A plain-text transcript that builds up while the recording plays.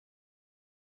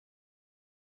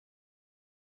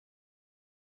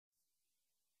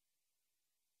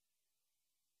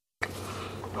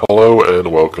Hello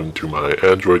and welcome to my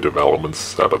Android development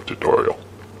setup tutorial.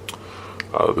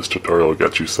 This tutorial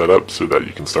gets you set up so that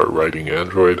you can start writing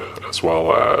Android as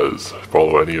well as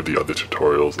follow any of the other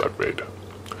tutorials I've made.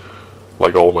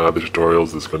 Like all of my other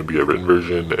tutorials, there's going to be a written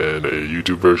version and a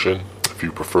YouTube version. If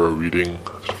you prefer reading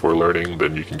for learning,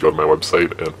 then you can go to my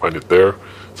website and find it there.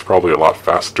 It's probably a lot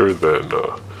faster than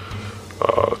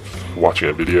watching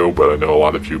a video, but I know a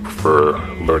lot of you prefer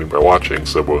learning by watching,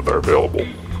 so both are available.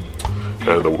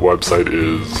 And the website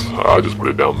is, I just put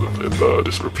it down in the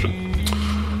description.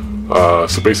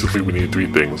 So basically we need three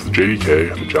things: the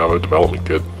JDK, the Java Development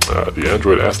Kit, the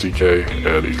Android SDK,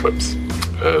 and Eclipse.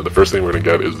 And the first thing we're going to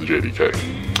get is the JDK.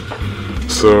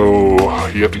 So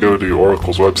you have to go to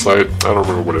Oracle's website. I don't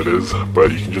remember what it is,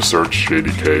 but you can just search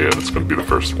JDK and it's going to be the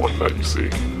first one that you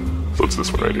see. So it's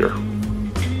this one right here.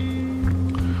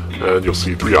 And you'll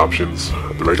see three options: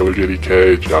 the regular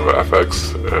JDK, Java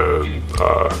FX, and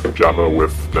Java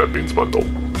with NetBeans Bundle.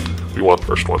 We want the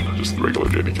first one, just the regular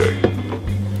JDK.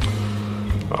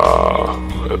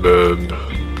 And then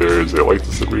there's a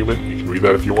license agreement. You can read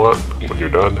that if you want. When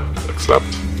you're done,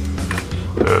 accept.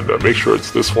 And make sure it's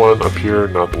this one up here,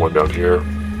 not the one down here.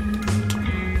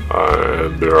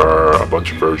 And there are a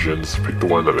bunch of versions. Pick the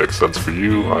one that makes sense for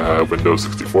you. I have Windows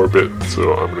 64-bit,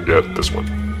 so I'm going to get this one.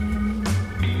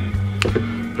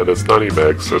 And it's 90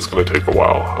 megs, so it's going to take a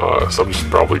while. So I'm just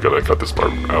probably going to cut this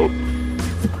part out.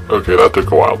 Okay, that took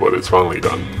a while, but it's finally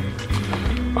done.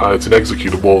 It's an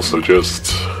executable, so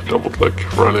just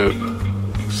double-click, run it,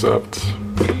 accept.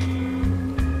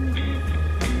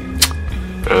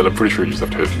 And I'm pretty sure you just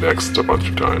have to hit next a bunch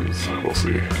of times. We'll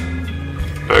see.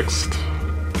 Next.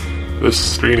 This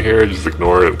screen here, just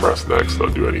ignore it and press next.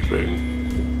 Don't do anything.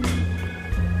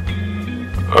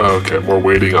 Okay, more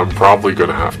waiting. I'm probably going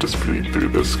to have to speed through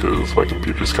this because my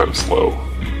computer's kind of slow.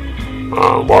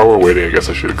 While we're waiting, I guess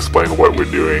I should explain what we're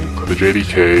doing. The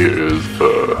JDK is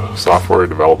the software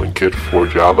development kit for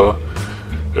Java.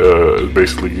 It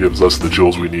basically gives us the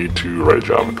tools we need to write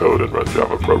Java code and run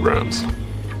Java programs.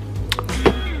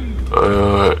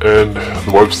 And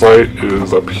the website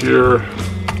is up here.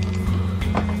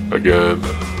 Again,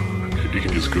 you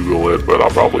can just Google it, but I'll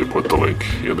probably put the link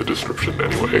in the description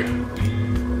anyway.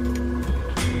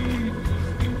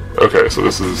 Okay, so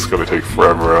this is going to take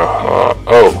forever.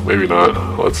 Oh, maybe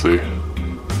not. Let's see.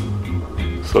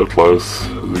 So close.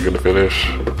 Is it going to finish?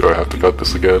 Do I have to cut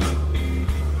this again?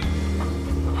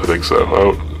 I think so.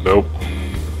 Oh, nope.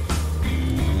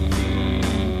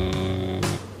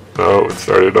 No, it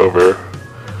started over.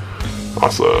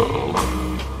 Awesome.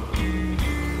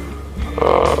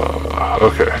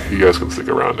 Okay, you guys can stick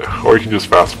around now. Or you can just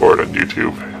fast forward on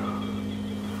YouTube.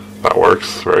 That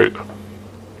works, right?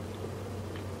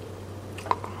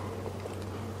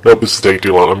 Nope, this is taking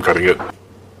too long. I'm cutting it.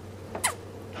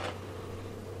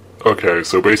 Okay,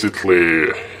 so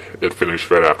basically, it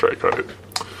finished right after I cut it.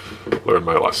 Learned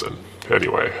my lesson.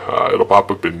 Anyway, it'll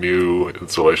pop up a new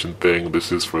installation thing.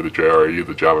 This is for the JRE,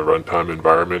 the Java Runtime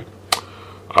Environment.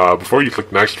 Before you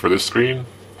click Next for this screen,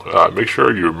 make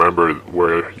sure you remember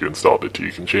where you installed it to.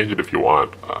 You can change it if you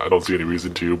want. I don't see any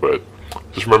reason to, but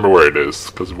just remember where it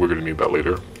is, because we're going to need that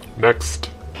later.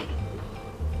 Next.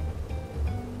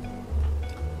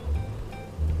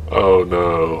 Oh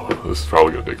no, this is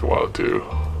probably going to take a while too.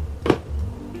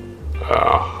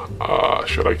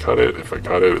 Should I cut it? If I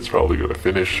cut it, it's probably going to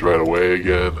finish right away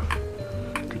again.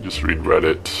 Could just read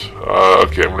Reddit.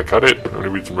 Okay, I'm going to cut it. I'm going to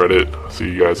read some Reddit. See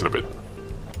you guys in a bit.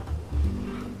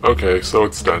 Okay, so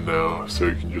it's done now. So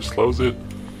you can just close it.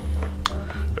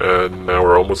 And now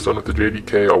we're almost done with the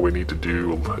JDK. All we need to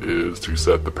do is to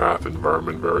set the path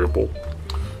environment variable.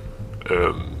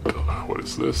 And what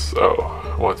is this?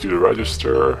 Oh, I want you to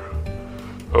register.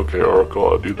 Okay, Oracle,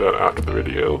 I'll do that after the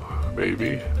video,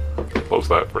 maybe. Close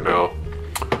that for now.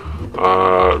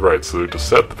 Right, so to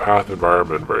set the path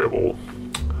environment variable,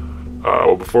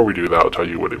 well, before we do that, I'll tell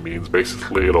you what it means.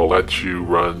 Basically, it'll let you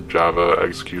run Java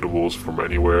executables from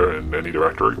anywhere in any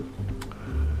directory.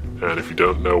 And if you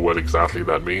don't know what exactly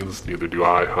that means, neither do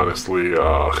I, honestly,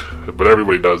 but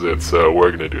everybody does it, so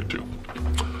we're going to do it too.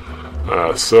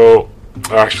 So,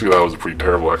 actually, that was a pretty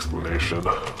terrible explanation.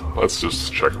 Let's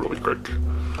just check really quick.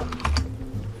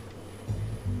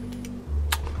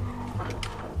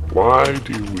 Why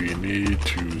do we need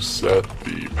to set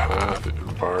the path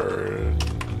environment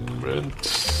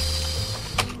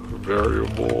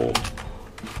variable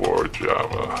for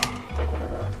Java?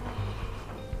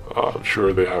 I'm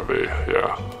sure they have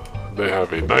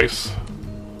a nice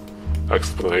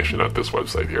explanation at this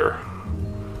website here,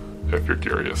 if you're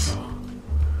curious.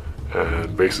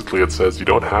 And basically it says you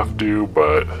don't have to,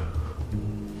 but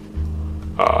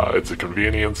it's a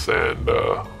convenience, and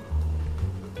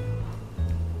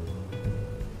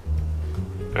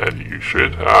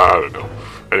should. I don't know.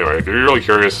 Anyway, if you're really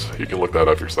curious, you can look that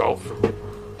up yourself.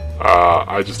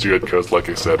 I just do it because, like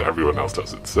I said, everyone else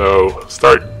does it. So,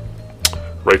 start.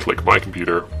 Right-click My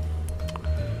Computer.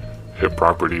 Hit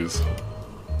Properties.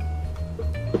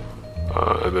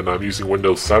 And then I'm using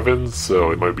Windows 7,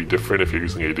 so it might be different if you're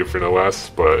using a different OS,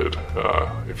 but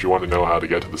if you want to know how to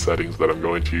get to the settings that I'm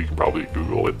going to, you can probably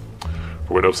Google it.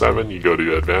 For Windows 7, you go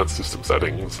to Advanced System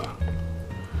Settings,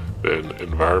 then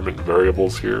Environment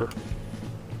Variables here,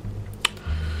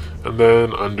 and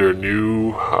then under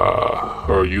New,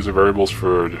 or User Variables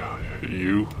for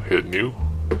you, hit New,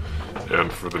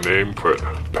 and for the name, put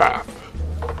Path.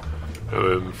 And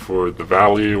then for the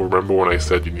value, remember when I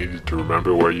said you needed to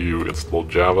remember where you installed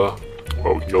Java?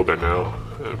 Well, we can go there now,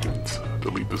 and we can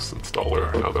delete this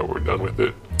installer now that we're done with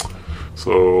it.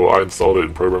 So I installed it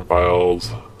in Program Files,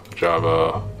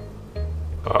 Java.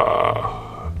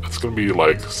 It's going to be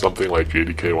like something like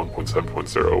JDK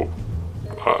 1.7.0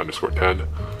 underscore 10.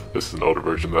 This is an older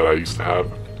version that I used to have.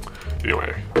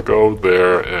 Anyway, go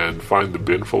there and find the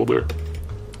bin folder.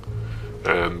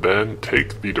 And then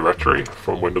take the directory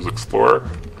from Windows Explorer,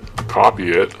 copy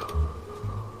it,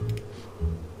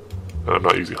 and I'm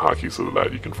not using hotkey so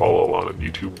that you can follow along on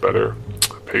YouTube better,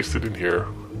 paste it in here,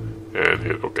 and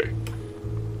hit OK.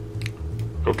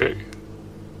 OK.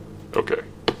 OK.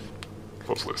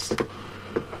 Close this.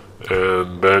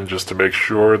 And then just to make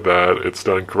sure that it's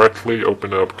done correctly,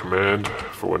 open up Command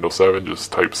for Windows 7,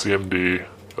 just type CMD,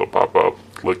 it'll pop up,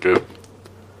 click it,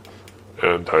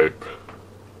 and type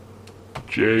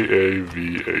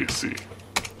JAVAC.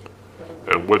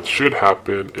 And what should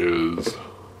happen is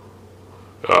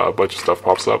a bunch of stuff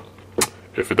pops up.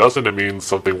 If it doesn't, it means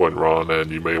something went wrong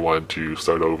and you may want to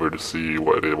start over to see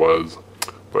what it was,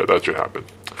 but that should happen.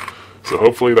 So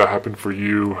hopefully that happened for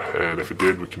you, and if it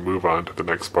did, we can move on to the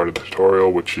next part of the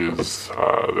tutorial, which is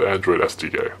the Android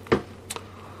SDK.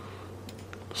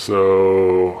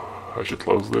 So I should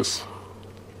close this.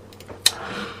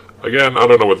 Again, I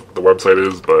don't know what the website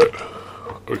is, but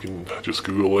we can just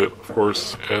Google it, of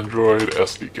course. Android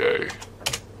SDK.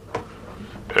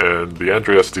 And the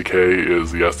Android SDK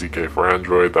is the SDK for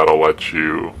Android that'll let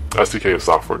you... SDK is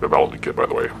Software Development Kit, by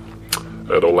the way.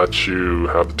 It'll let you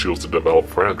have the tools to develop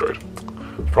for Android.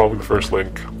 Probably the first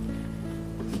link.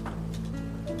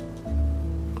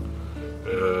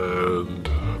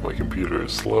 And my computer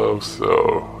is slow,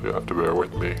 so you'll have to bear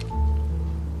with me.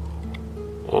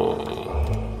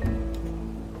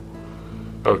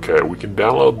 Okay, we can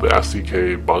download the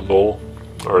SDK bundle,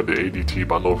 or the ADT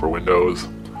bundle for Windows,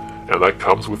 and that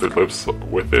comes with Eclipse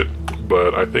with it,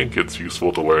 but I think it's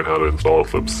useful to learn how to install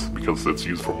Eclipse because it's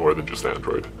used for more than just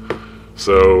Android.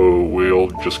 So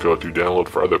we'll just go to download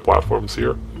for other platforms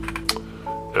here,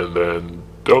 and then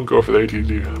don't go for the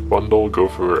ADT bundle, go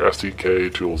for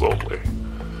SDK tools only.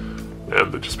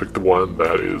 And then just pick the one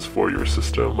that is for your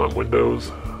system on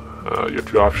Windows. You have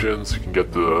two options. You can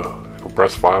get the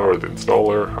compressed file or the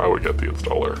installer. I would get the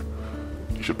installer.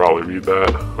 You should probably read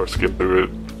that or skip through it.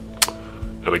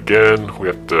 And again, we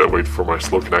have to wait for my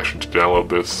slow connection to download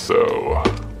this, so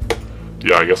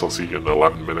yeah, I guess I'll see you in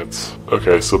 11 minutes.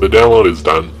 Okay, so the download is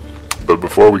done, but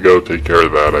before we go take care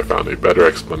of that, I found a better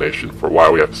explanation for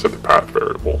why we have to set the path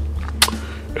variable.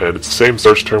 And it's the same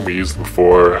search term we used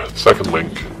before, second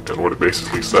link, and what it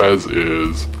basically says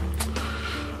is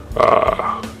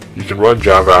you can run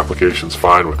Java applications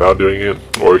fine without doing it,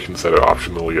 or you can set it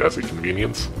optionally as a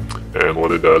convenience. And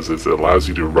what it does is it allows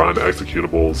you to run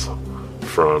executables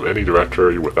from any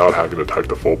directory without having to type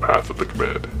the full path of the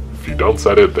command. If you don't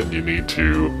set it, then you need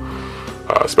to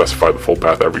specify the full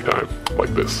path every time,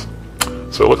 like this.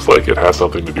 So it looks like it has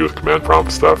something to do with command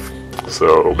prompt stuff,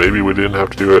 so maybe we didn't have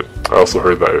to do it. I also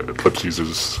heard that Eclipse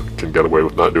users can get away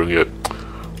with not doing it,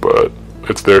 but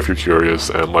it's there if you're curious,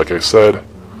 and like I said,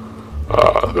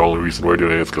 the only reason we're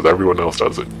doing it is because everyone else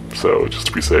does it, so just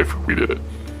to be safe, we did it.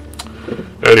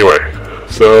 Anyway,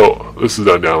 so this is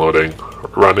done downloading.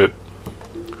 Run it.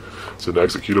 It's an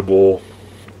executable.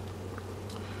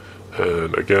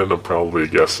 And again, I'm probably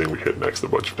guessing we hit next a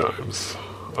bunch of times.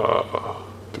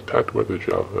 Detect whether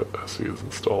Java SE is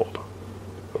installed.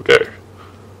 Okay.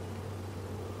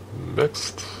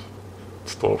 Next.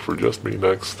 Install for just me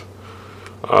next.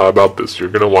 About this, you're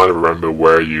going to want to remember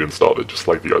where you installed it, just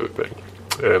like the other thing.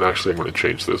 And actually, I'm going to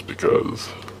change this because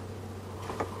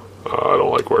I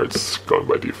don't like where it's going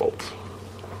by default.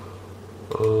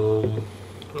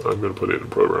 I'm going to put it in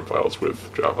Program Files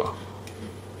with Java.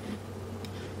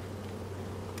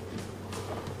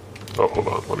 Oh, hold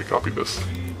on, let me copy this.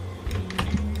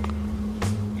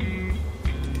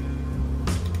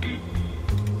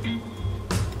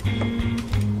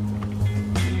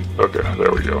 Okay,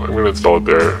 there we go. I'm going to install it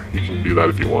there. You can do that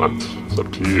if you want. It's up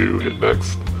to you. Hit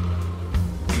next.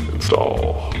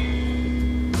 Install.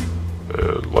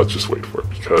 And let's just wait for it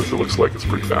because it looks like it's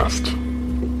pretty fast.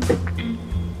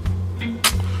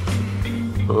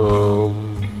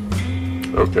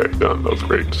 Okay, done. That was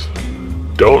great.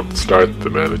 Don't start the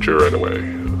manager right away.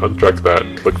 Uncheck that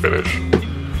and click finish.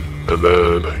 And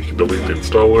then you can delete the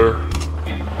installer.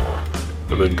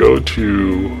 And then go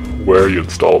to where you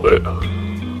installed it.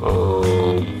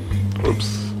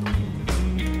 Oops.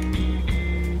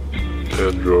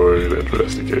 Android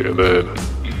SDK. And then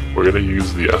we're going to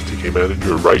use the SDK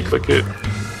manager, right click it,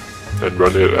 and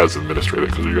run it as administrator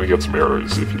because you're going to get some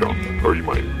errors if you don't, or you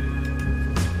might.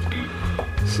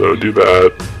 So do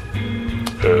that,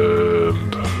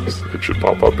 and it should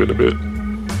pop up in a bit.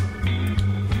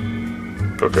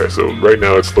 Okay, so right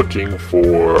now it's looking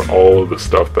for all of the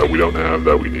stuff that we don't have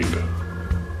that we need.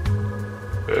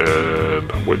 And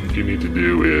what you need to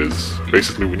do is,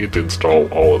 basically we need to install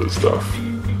all of this stuff.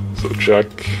 So check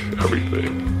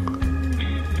everything.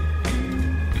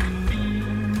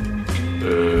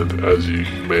 And as you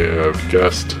may have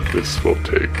guessed, this will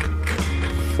take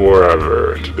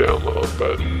forever to download,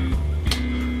 but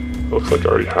it looks like I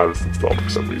already have this installed for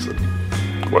some reason.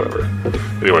 Whatever.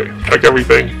 Anyway, check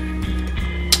everything.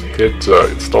 Hit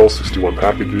install 61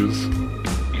 packages,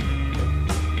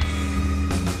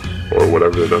 or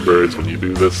whatever the number is when you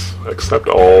do this. Accept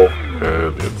all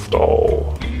and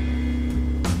install.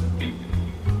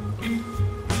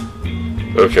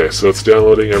 Okay, so it's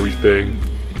downloading everything,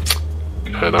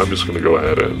 and I'm just going to go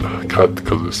ahead and cut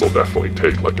because this will definitely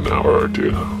take like an hour or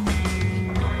two.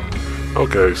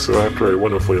 Okay, so after a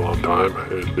wonderfully long time,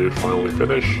 it did finally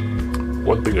finish.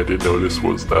 One thing I did notice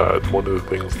was that one of the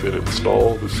things didn't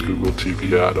install. This Google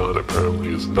TV add-on apparently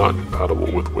is not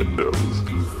compatible with Windows.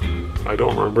 I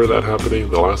don't remember that happening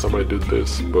the last time I did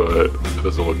this, but it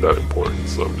doesn't look that important,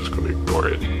 so I'm just going to ignore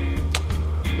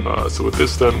it. So with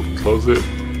this done, we can close it,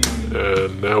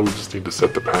 and now we just need to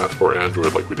set the path for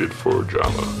Android like we did for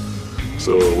Java.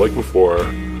 So like before,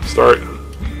 start,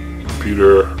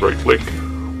 computer, right-click,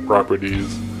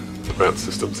 properties, advanced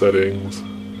system settings,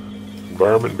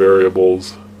 environment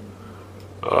variables.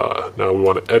 Now we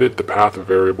want to edit the path of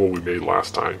variable we made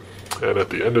last time. And at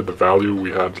the end of the value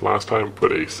we had last time,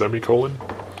 put a semicolon.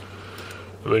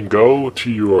 And then go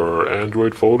to your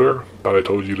Android folder that I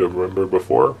told you to remember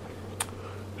before.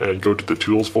 And go to the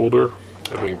Tools folder.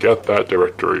 And then get that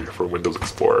directory from Windows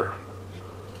Explorer.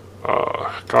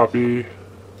 Copy.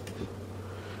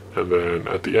 And then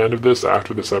at the end of this,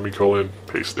 after the semicolon,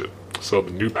 paste it. So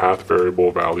the new path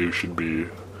variable value should be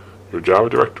your Java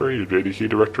directory, your JDK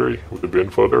directory with the bin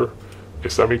folder, a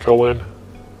semicolon,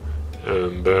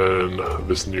 and then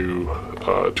this new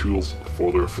tools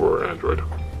folder for Android.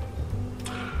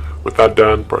 With that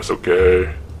done, press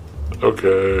OK,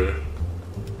 OK,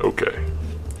 OK.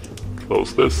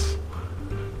 Close this,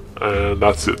 and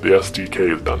that's it. The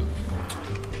SDK is done.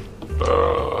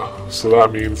 So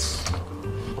that means,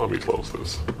 let me close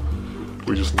this.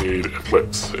 We just need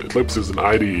Eclipse. Eclipse is an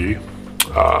IDE,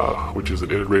 which is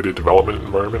an integrated development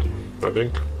environment, I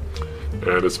think.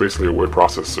 And it's basically a word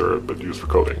processor but used for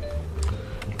coding.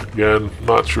 Again,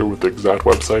 not sure what the exact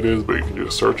website is, but you can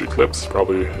just search Eclipse.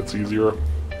 Probably it's easier.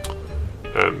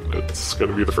 And it's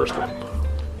going to be the first one.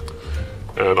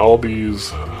 And all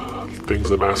these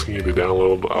things I'm asking you to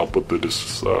download, I'll put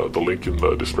the link in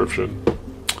the description.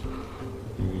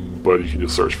 But you can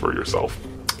just search for it yourself.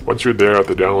 Once you're there at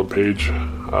the download page,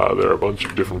 there are a bunch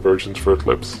of different versions for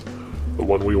Eclipse. The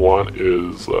one we want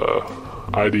is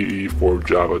IDE for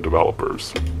Java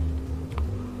developers.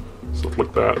 So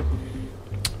click that.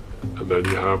 And then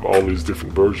you have all these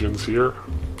different versions here.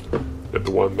 Get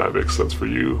the one that makes sense for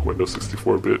you, Windows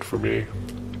 64-bit for me.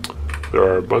 There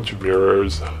are a bunch of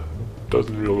mirrors.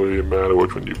 Doesn't really matter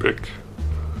which one you pick.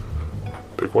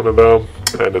 Pick one of them,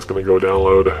 and it's going to go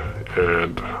download,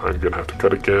 and I'm going to have to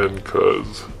cut again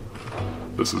because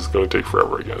this is going to take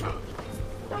forever again.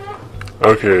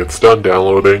 Okay, it's done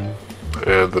downloading,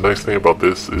 and the nice thing about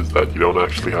this is that you don't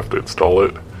actually have to install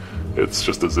it. It's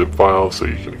just a zip file, so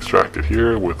you can extract it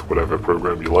here with whatever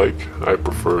program you like. I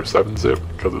prefer 7-zip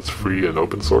because it's free and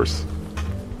open source,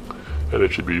 and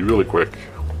it should be really quick.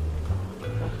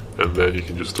 And then you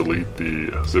can just delete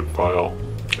the zip file.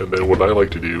 And then what I like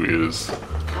to do is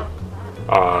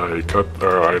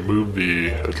I move the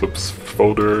Eclipse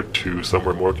folder to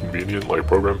somewhere more convenient, like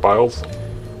program files.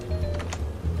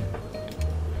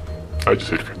 I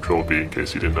just hit Control B in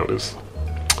case you didn't notice.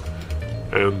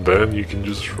 And then you can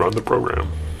just run the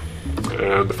program.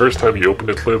 And the first time you open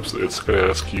Eclipse, it's going to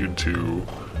ask you to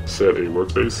set a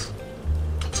workspace.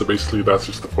 So basically that's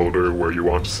just the folder where you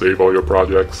want to save all your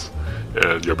projects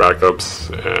and your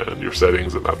backups and your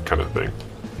settings and that kind of thing.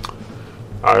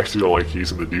 I actually don't like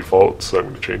using the default, so I'm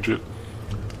going to change it.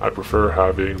 I prefer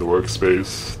having the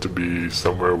workspace to be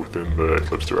somewhere within the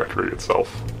Eclipse directory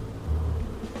itself.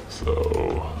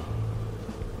 So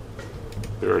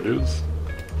there it is.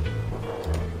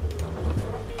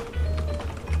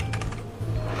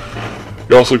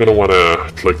 You're also going to want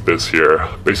to click this here.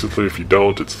 Basically, if you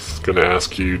don't, it's going to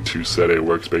ask you to set a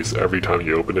workspace every time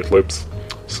you open Eclipse.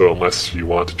 So unless you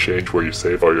want to change where you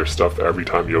save all your stuff every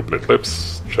time you open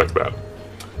Eclipse, check that.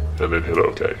 And then hit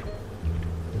OK.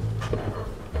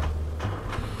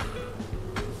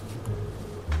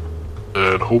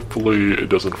 And hopefully it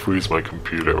doesn't freeze my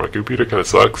computer. My computer kind of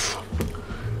sucks.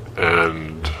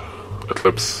 And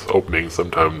Eclipse opening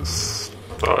sometimes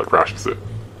crashes it.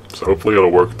 So hopefully it'll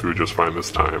work through just fine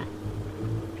this time.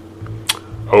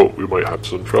 Oh, we might have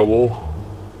some trouble.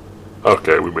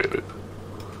 Okay, we made it.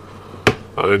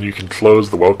 And then you can close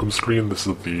the welcome screen. This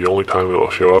is the only time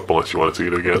it'll show up unless you want to see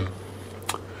it again.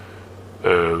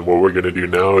 And what we're going to do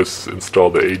now is install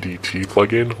the ADT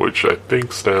plugin, which I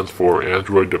think stands for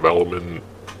Android Development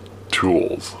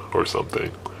Tools or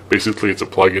something. Basically, it's a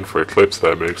plugin for Eclipse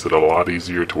that makes it a lot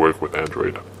easier to work with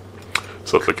Android.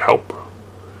 So click Help.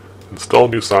 Install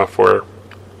new software,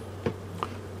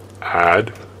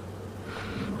 add,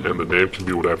 and the name can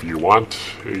be whatever you want.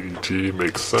 ADT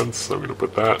makes sense, I'm going to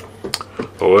put that.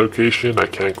 The location I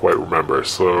can't quite remember,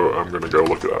 so I'm going to go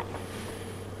look it up.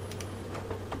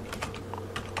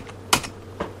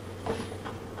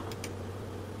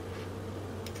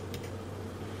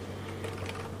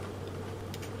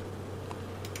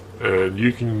 And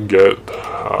you can get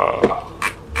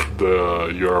the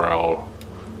URL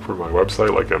from my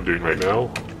website like I'm doing right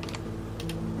now,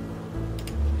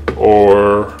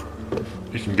 or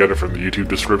you can get it from the YouTube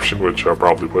description, which I'll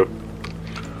probably put,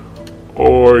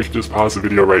 or you can just pause the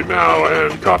video right now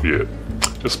and copy it.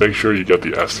 Just make sure you get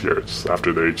the S here just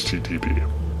after the HTTP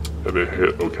and then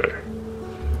hit OK,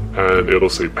 and it'll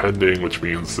say pending, which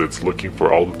means it's looking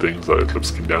for all the things that Eclipse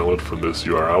can download from this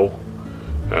URL,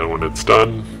 and when it's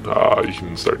done you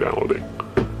can start downloading.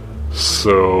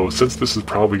 So, since this is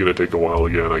probably going to take a while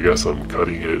again, I guess I'm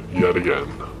cutting it yet again.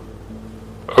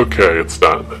 Okay, it's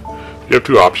done. You have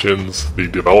two options, the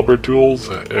developer tools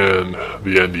and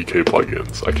the NDK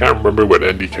plugins. I can't remember what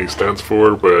NDK stands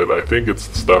for, but I think it's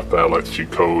the stuff that lets you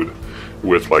code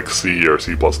with like C or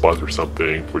C++ or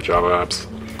something for Java apps,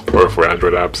 or for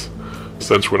Android apps.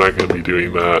 Since we're not going to be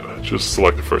doing that, just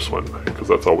select the first one, because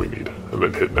that's all we need, and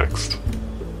then hit next.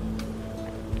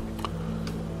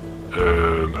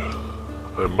 And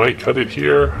I might cut it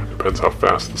here, depends how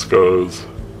fast this goes.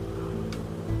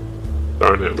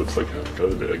 Darn it, looks like I have to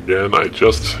cut it again. I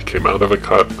just came out of a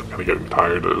cut. I'm kind of getting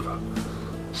tired of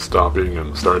stopping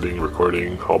and starting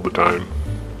recording all the time.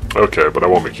 Okay, but I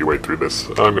won't make you wait through this.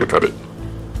 I'm going to cut it.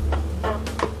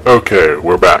 Okay,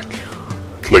 we're back.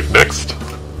 Click next.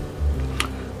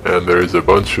 And there's a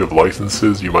bunch of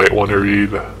licenses you might want to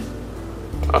read.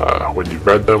 When you've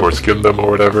read them or skimmed them or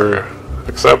whatever,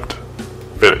 accept,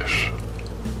 finish.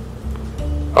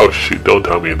 Oh shoot, don't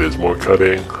tell me there's more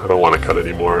cutting. I don't want to cut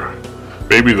anymore.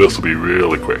 Maybe this will be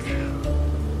really quick.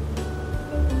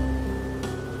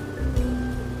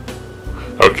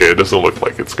 Okay, it doesn't look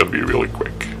like it's going to be really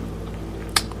quick.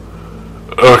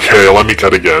 Okay, let me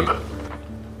cut again.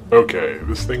 Okay,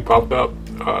 this thing popped up.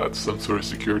 It's some sort of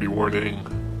security warning.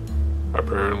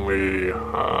 Apparently,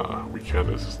 we can't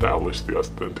establish the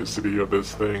authenticity of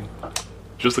this thing.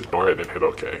 Just ignore it and hit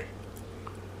OK.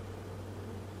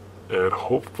 And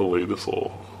hopefully this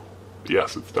will...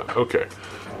 Yes, it's done. Okay.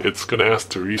 It's going to ask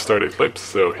to restart Eclipse,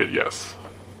 so hit yes.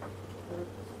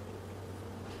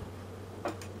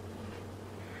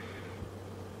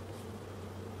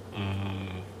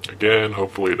 Again,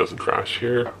 hopefully it doesn't crash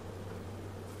here.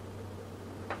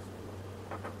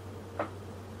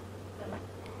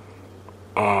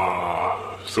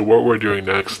 So what we're doing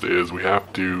next is we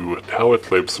have to tell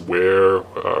Eclipse where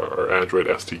our Android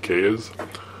SDK is.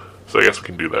 So I guess we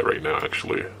can do that right now,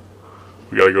 actually.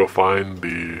 We gotta go find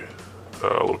the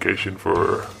location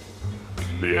for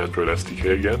the Android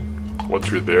SDK again. Once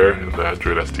you're there in the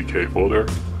Android SDK folder,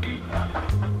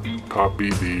 copy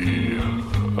the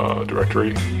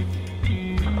directory.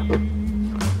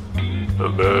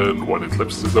 And then when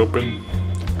Eclipse is open,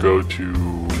 go to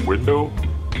Window,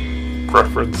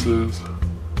 Preferences,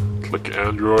 click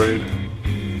Android.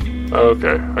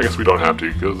 Okay, I guess we don't have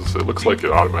to because it looks like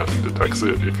it automatically detects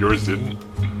it. If yours didn't,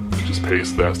 just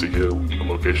paste the SDK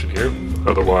location here.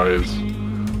 Otherwise,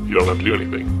 you don't have to do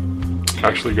anything.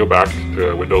 Actually, go back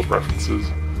to Windows Preferences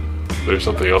there's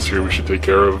something else here we should take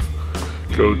care of.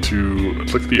 Click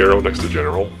the arrow next to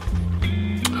General,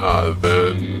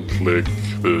 then click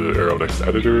the arrow next to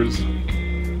Editors,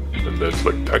 and then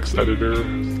click Text Editor,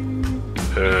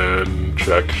 and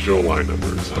check Show Line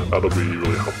Numbers. That'll be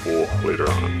really helpful later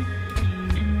on.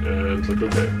 And click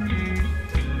OK.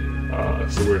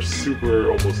 So we're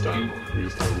almost done. We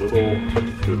just have a little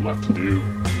bit left to do.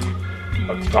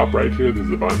 At the top right here,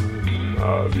 there's a button,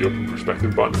 the Open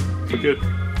Perspective button. Click it,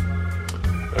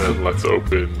 and let's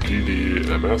open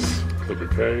DDMS. Click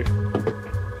OK,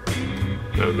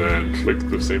 and then click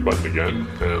the same button again,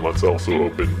 and let's also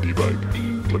open Debug.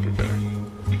 Click OK.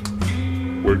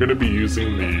 We're going to be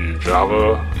using the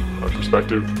Java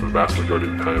perspective for the vast majority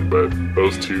of the time, but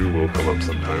those two will come up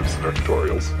sometimes in our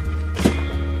tutorials.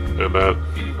 And that,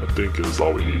 I think, is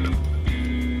all we need.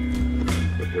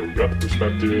 Okay, we got the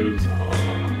perspectives.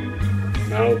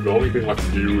 Now the only thing left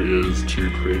to do is to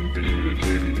create the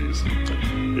AVDs.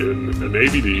 An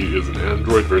AVD is an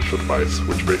Android virtual device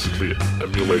which basically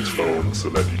emulates phones so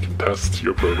that you can test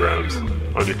your programs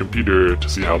on your computer to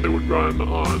see how they would run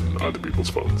on other people's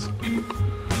phones.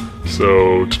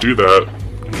 So to do that,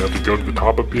 you have to go to the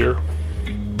top up here,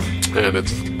 and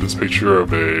it's this picture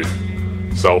of a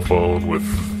cell phone with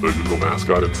the Google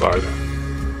mascot inside.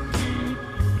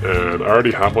 And I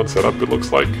already have one set up, it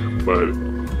looks like, but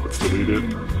let's delete it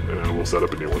and we'll set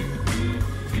up a new one.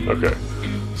 Okay,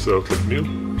 so click New,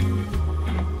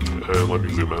 and let me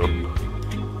zoom out.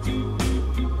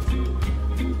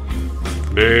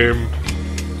 Name,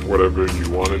 whatever you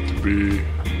want it to be.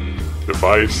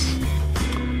 Device.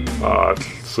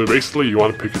 So basically you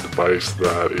want to pick a device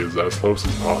that is as close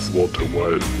as possible to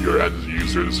what your end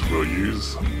users will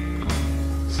use.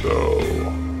 So,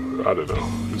 I don't know,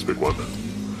 just pick one.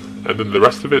 And then the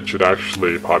rest of it should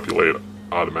actually populate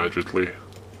automatically,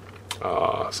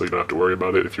 so you don't have to worry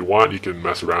about it. If you want, you can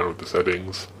mess around with the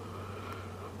settings,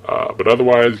 but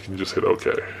otherwise you can just hit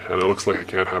OK. And it looks like I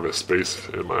can't have a space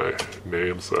in my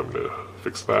name, so I'm going to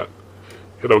fix that.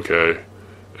 Hit OK,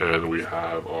 and we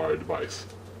have our device.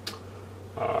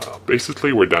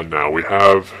 Basically we're done now. We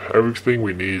have everything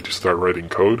we need to start writing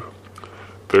code.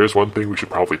 There's one thing we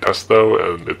should probably test though,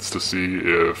 and it's to see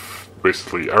if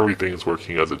basically everything is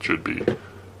working as it should be.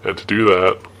 And to do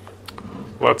that,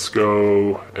 let's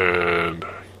go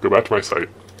back to my site.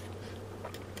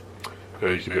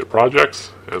 And you can hit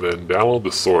Projects, and then download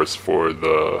the source for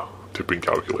the tipping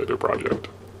calculator project.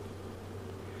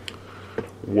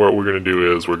 What we're going to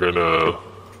do is we're going to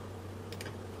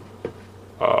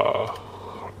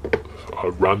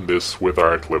run this with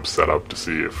our Eclipse setup to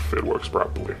see if it works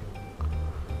properly.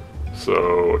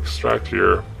 So extract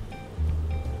here.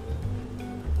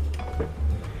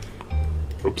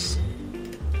 Oops.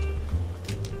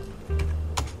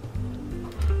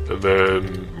 And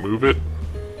then move it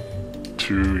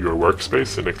to your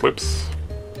workspace in Eclipse.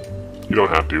 You don't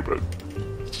have to, but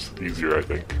it's easier, I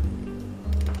think.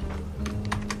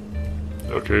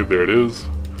 Okay, there it is.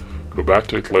 Go back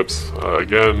to Eclipse.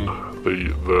 Again,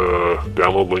 the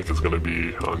download link is going to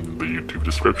be on the YouTube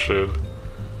description,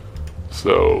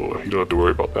 so you don't have to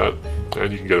worry about that.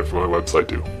 And you can get it from my website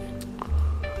too.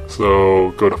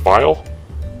 So go to File,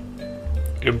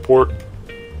 Import,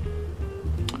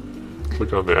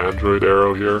 click on the Android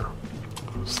arrow here,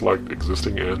 select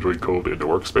existing Android code into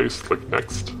Workspace, click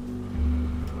Next,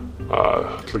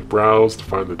 click Browse to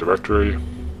find the directory,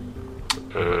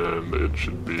 and it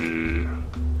should be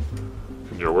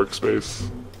in your workspace,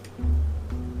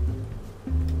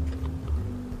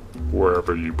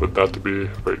 wherever you put that to be,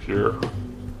 right here.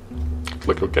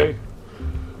 Click OK,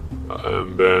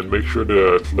 and then make sure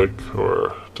to click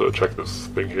or to check this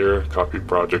thing here, copy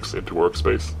projects into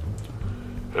workspace,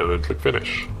 and then click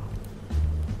Finish.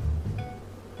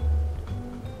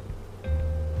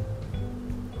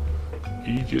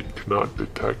 eGit cannot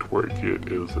detect where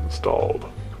Git is installed.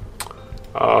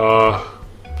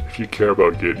 If you care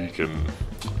about Git, you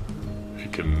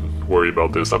can worry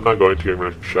about this. I'm not going to. I'm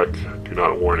going to check Do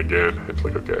Not Warn again and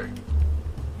click OK.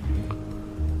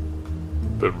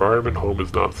 The environment home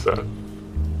is not set.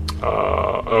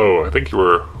 Oh, I think you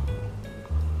were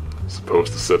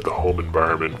supposed to set the home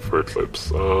environment for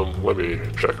Eclipse. Let me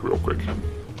check real quick.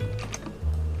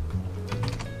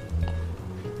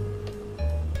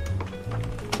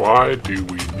 Why do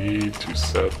we need to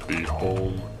set the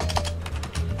home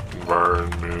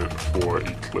environment for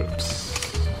Eclipse?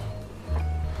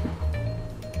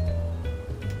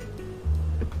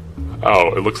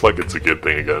 Oh, it looks like it's a Git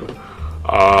thing again.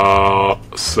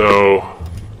 So,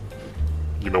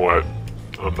 you know what?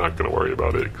 I'm not going to worry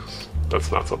about it, because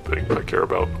that's not something I care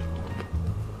about.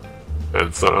 And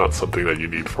it's not something that you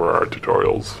need for our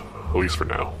tutorials, at least for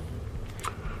now.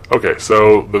 Okay,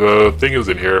 so the thing is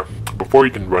in here, before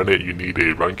you can run it, you need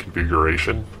a run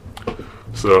configuration.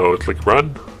 So click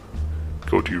run,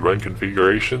 go to run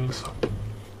configurations,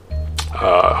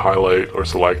 highlight or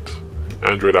select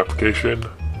Android application,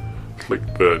 click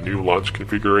the new launch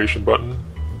configuration button,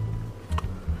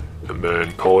 and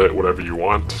then call it whatever you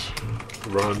want.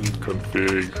 Run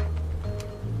config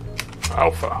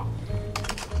alpha.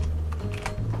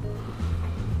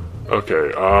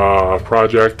 Okay,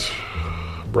 project,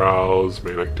 browse,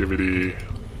 main activity,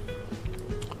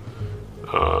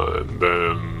 and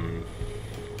then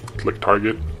click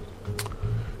target.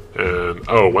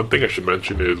 And one thing I should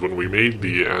mention is when we made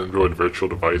the Android virtual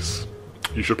device,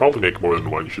 you should probably make more than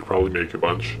one. You should probably make a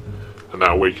bunch, and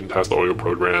that way you can test all your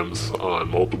programs on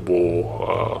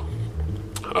multiple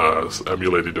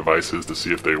emulated devices to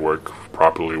see if they work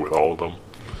properly with all of them.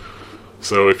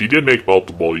 So if you did make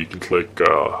multiple, you can click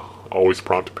always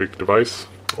prompt to pick device,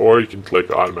 or you can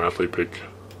click automatically pick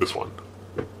this one,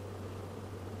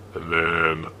 and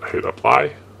then hit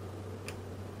apply,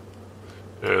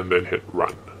 and then hit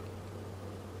run.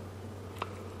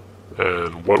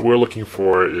 And what we're looking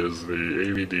for is the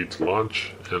AVD to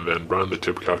launch and then run the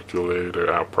tip calculator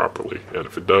app properly. And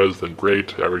if it does, then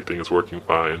great, everything is working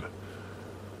fine.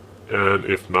 And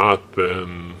if not,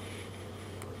 then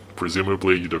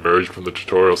presumably you diverged from the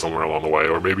tutorial somewhere along the way,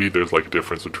 or maybe there's like a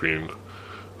difference between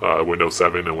Windows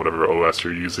 7 and whatever OS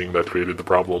you're using that created the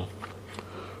problem.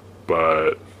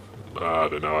 But I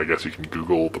don't know, I guess you can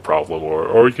Google the problem,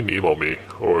 or you can email me,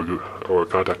 or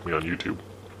contact me on YouTube.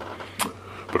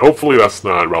 But hopefully that's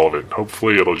not relevant.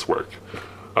 Hopefully it'll just work.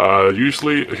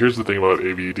 Usually, here's the thing about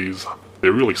AVDs.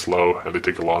 They're really slow, and they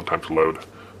take a long time to load.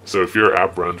 So if your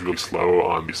app runs really slow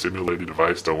on the simulated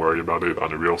device, don't worry about it.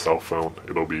 On a real cell phone,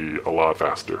 it'll be a lot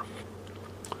faster.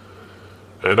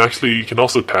 And actually, you can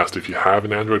also test if you have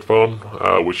an Android phone.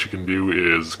 What you can do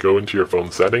is go into your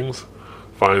phone settings,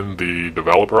 find the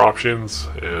developer options,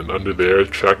 and under there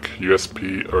check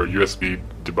USB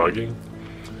debugging.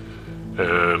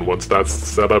 And once that's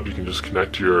set up, you can just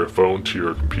connect your phone to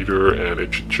your computer, and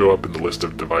it should show up in the list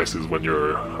of devices when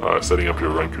you're setting up your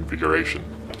run configuration.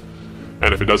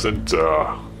 And if it doesn't,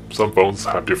 some phones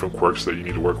have different quirks that you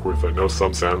need to work with. I know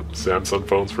some Samsung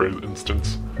phones, for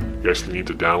instance, you actually need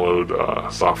to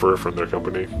download software from their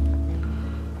company.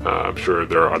 I'm sure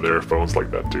there are other phones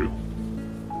like that too.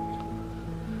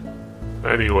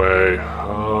 Anyway,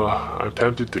 I'm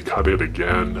tempted to cut it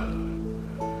again,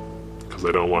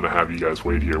 I don't want to have you guys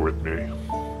wait here with me.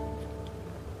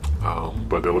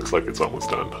 But it looks like it's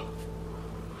almost done.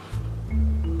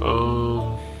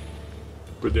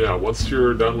 But yeah, once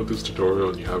you're done with this tutorial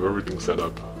and you have everything set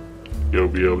up, you'll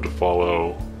be able to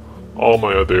follow all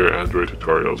my other Android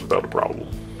tutorials without a problem.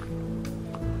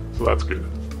 So that's good.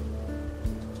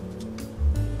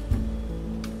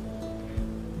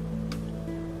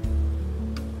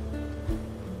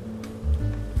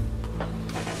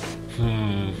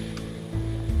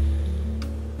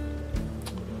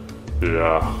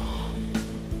 Yeah,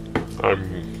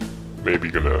 I'm maybe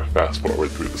gonna fast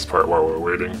forward through this part while we're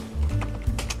waiting,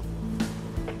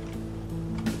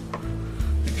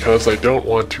 because I don't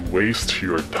want to waste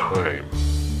your time.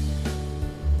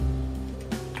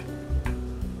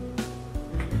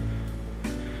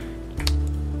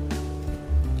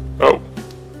 Oh,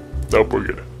 nope, we're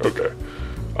good. Okay.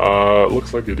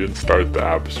 Looks like it didn't start the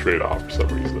app straight off for some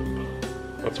reason.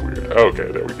 That's weird.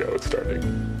 Okay, there we go, it's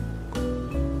starting.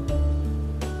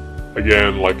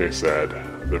 Again, like I said,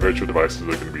 the virtual devices are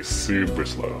going to be super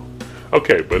slow.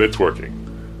 Okay, but it's working.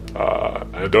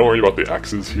 And don't worry about the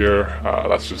X's here.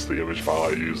 That's just the image file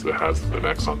I use that has an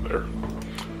X on there.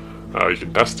 You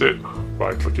can test it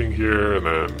by clicking here and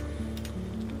then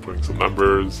putting some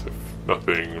numbers. If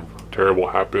nothing terrible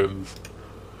happens,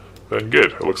 then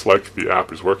good. It looks like the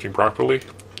app is working properly.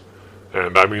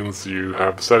 And that means you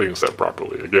have the settings set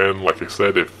properly. Again, like I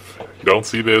said, if you don't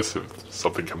see this, if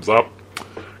something comes up,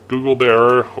 Google the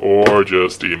error or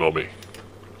just email me.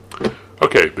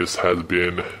 Okay, this has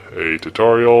been a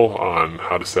tutorial on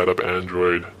how to set up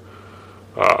Android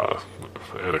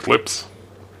and Eclipse.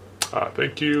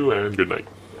 Thank you and good night.